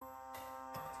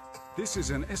This is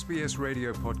an SBS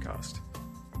radio podcast.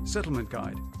 Settlement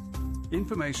Guide.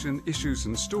 Information, issues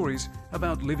and stories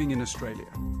about living in Australia.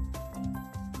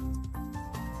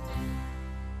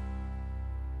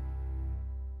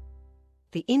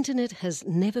 The internet has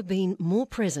never been more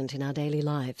present in our daily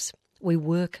lives. We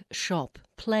work, shop,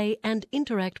 play and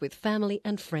interact with family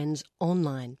and friends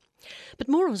online. But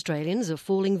more Australians are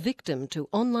falling victim to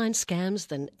online scams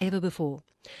than ever before.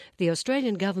 The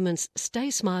Australian government's Stay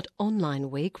Smart Online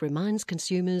Week reminds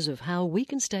consumers of how we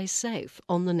can stay safe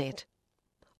on the net.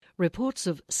 Reports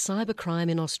of cybercrime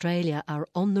in Australia are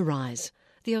on the rise.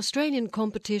 The Australian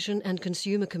Competition and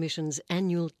Consumer Commission's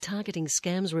annual Targeting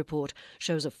Scams report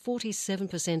shows a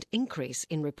 47% increase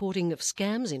in reporting of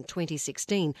scams in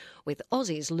 2016, with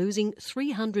Aussies losing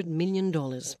 $300 million.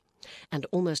 And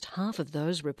almost half of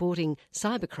those reporting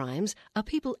cybercrimes are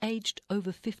people aged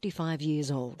over 55 years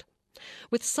old.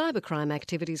 With cybercrime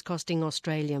activities costing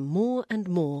Australia more and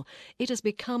more, it has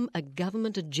become a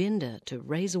government agenda to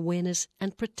raise awareness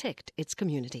and protect its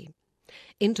community.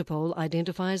 Interpol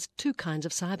identifies two kinds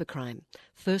of cybercrime.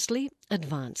 Firstly,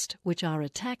 advanced, which are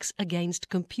attacks against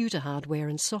computer hardware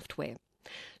and software.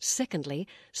 Secondly,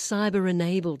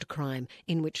 cyber-enabled crime,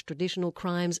 in which traditional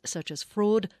crimes such as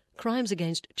fraud, crimes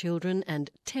against children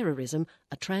and terrorism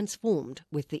are transformed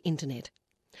with the internet.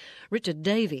 Richard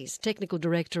Davies, Technical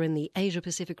Director in the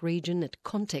Asia-Pacific region at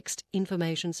Context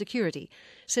Information Security,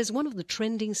 says one of the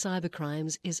trending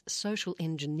cybercrimes is social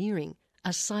engineering,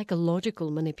 a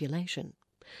psychological manipulation.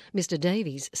 Mr.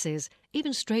 Davies says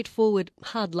even straightforward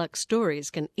hard luck stories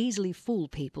can easily fool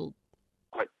people.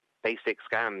 Quite basic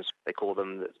scams. They call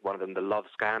them, one of them, the love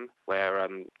scam, where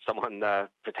someone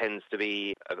pretends to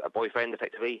be a boyfriend,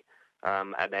 effectively,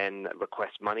 and then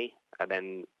requests money, and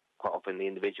then quite often the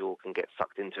individual can get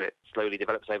sucked into it. Slowly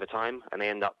develops over time, and they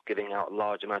end up giving out a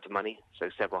large amount of money, so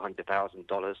several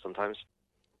 $100,000 sometimes.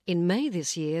 In May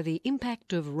this year, the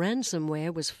impact of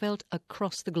ransomware was felt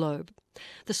across the globe.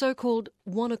 The so-called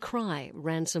WannaCry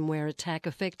ransomware attack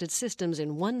affected systems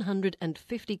in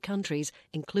 150 countries,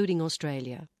 including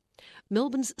Australia.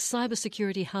 Melbourne's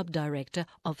Cybersecurity Hub Director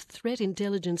of Threat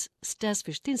Intelligence, Stas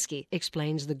Filshtinsky,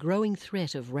 explains the growing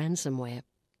threat of ransomware.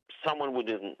 Someone would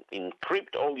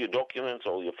encrypt all your documents,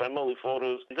 all your family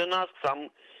photos, then ask some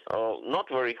not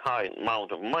very high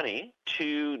amount of money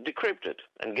to decrypt it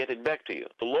and get it back to you.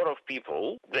 A lot of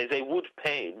people, they would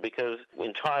pay it because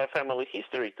entire family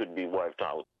history could be wiped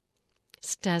out.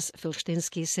 Stas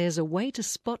Filshtinsky says a way to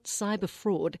spot cyber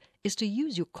fraud is to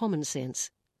use your common sense.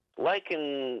 Like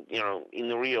in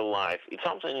real life, if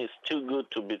something is too good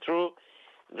to be true,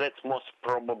 that's most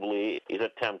probably an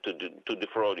attempt to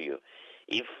defraud you.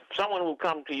 If someone will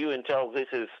come to you and tell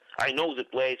I know the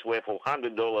place where for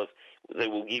 $100 they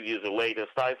will give you the latest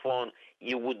iPhone,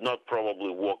 you would not probably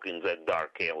walk in that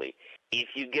dark alley. If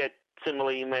you get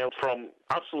similar emails from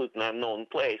absolutely unknown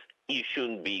place, you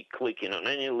shouldn't be clicking on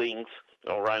any links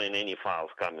or running any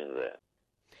files coming there.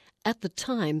 At the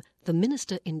time, the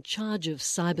Minister in charge of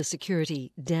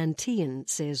cybersecurity, Dan Tehan,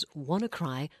 says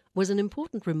WannaCry was an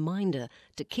important reminder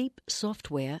to keep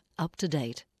software up to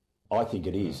date. I think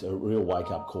it is a real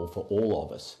wake-up call for all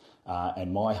of us.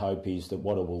 And my hope is that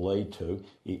what it will lead to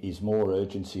is more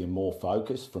urgency and more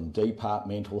focus from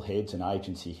departmental heads and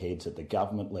agency heads at the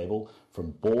government level,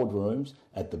 from boardrooms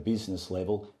at the business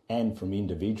level, and from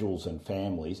individuals and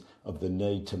families of the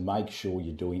need to make sure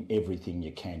you're doing everything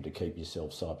you can to keep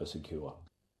yourself cyber secure.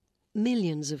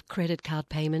 Millions of credit card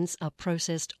payments are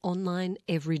processed online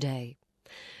every day.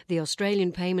 The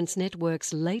Australian Payments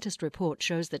Network's latest report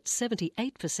shows that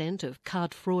 78% of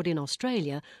card fraud in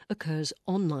Australia occurs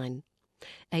online.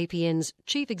 APN's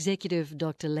Chief Executive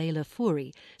Dr. Leila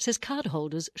Fourie says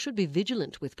cardholders should be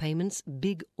vigilant with payments,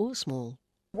 big or small.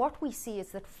 What we see is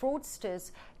that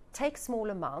fraudsters take small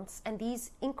amounts and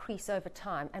these increase over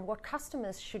time, and what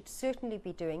customers should certainly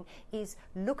be doing is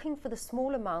looking for the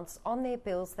small amounts on their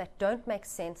bills that don't make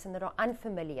sense and that are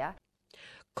unfamiliar.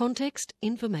 Context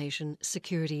Information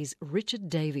Security's Richard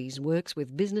Davies works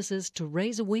with businesses to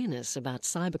raise awareness about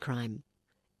cybercrime.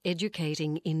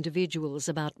 Educating individuals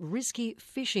about risky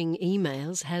phishing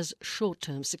emails has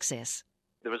short-term success.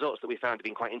 The results that we found have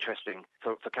been quite interesting.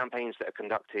 For campaigns that are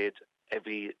conducted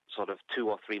every sort of 2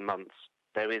 or 3 months,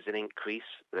 there is an increase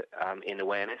in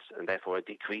awareness and therefore a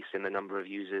decrease in the number of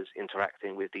users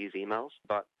interacting with these emails.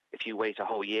 But if you wait a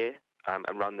whole year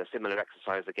and run the similar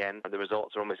exercise again, the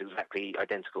results are almost exactly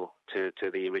identical to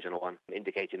the original one,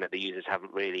 indicating that the users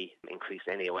haven't really increased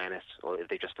any awareness or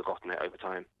they've just forgotten it over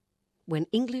time. When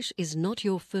English is not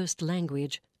your first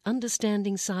language,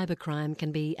 understanding cybercrime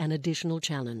can be an additional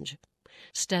challenge.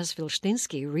 Stas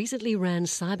Vilštinsky recently ran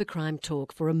cybercrime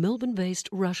talk for a Melbourne-based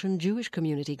Russian Jewish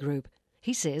community group.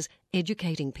 He says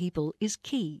educating people is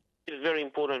key. It's very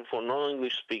important for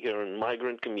non-English speaker and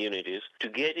migrant communities to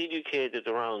get educated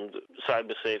around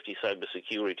cyber safety, cyber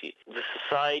security. The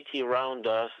society around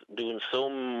us doing so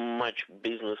much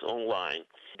business online,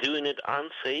 doing it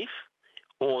unsafe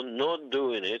or not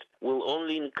doing it will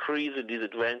only increase the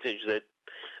disadvantage that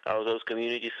those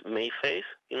communities may face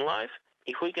in life.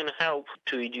 If we can help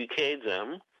to educate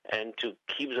them and to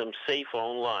keep them safe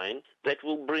online, that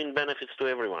will bring benefits to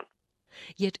everyone.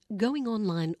 Yet going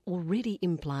online already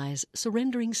implies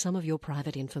surrendering some of your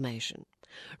private information.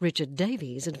 Richard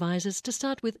Davies advises to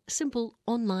start with simple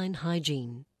online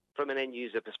hygiene. From an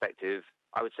end-user perspective,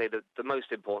 I would say that the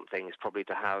most important thing is probably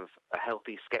to have a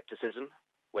healthy skepticism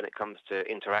when it comes to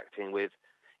interacting with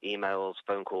emails,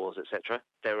 phone calls, etc.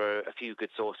 There are a few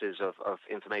good sources of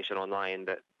information online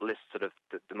that list sort of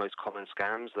the most common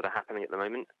scams that are happening at the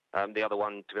moment. The other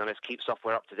one, to be honest, keeps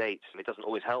software up to date. It doesn't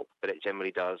always help, but it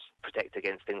generally does protect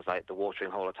against things like the watering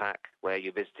hole attack, where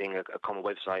you're visiting a common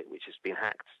website which has been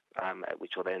hacked,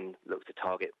 which will then look to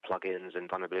target plugins and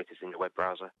vulnerabilities in your web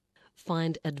browser.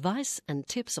 Find advice and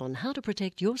tips on how to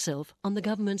protect yourself on the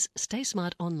government's Stay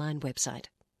Smart online website.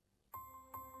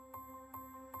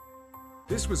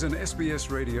 This was an SBS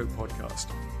radio podcast.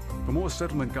 For more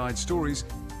Settlement Guide stories,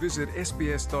 visit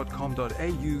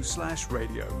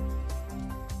sbs.com.au/radio.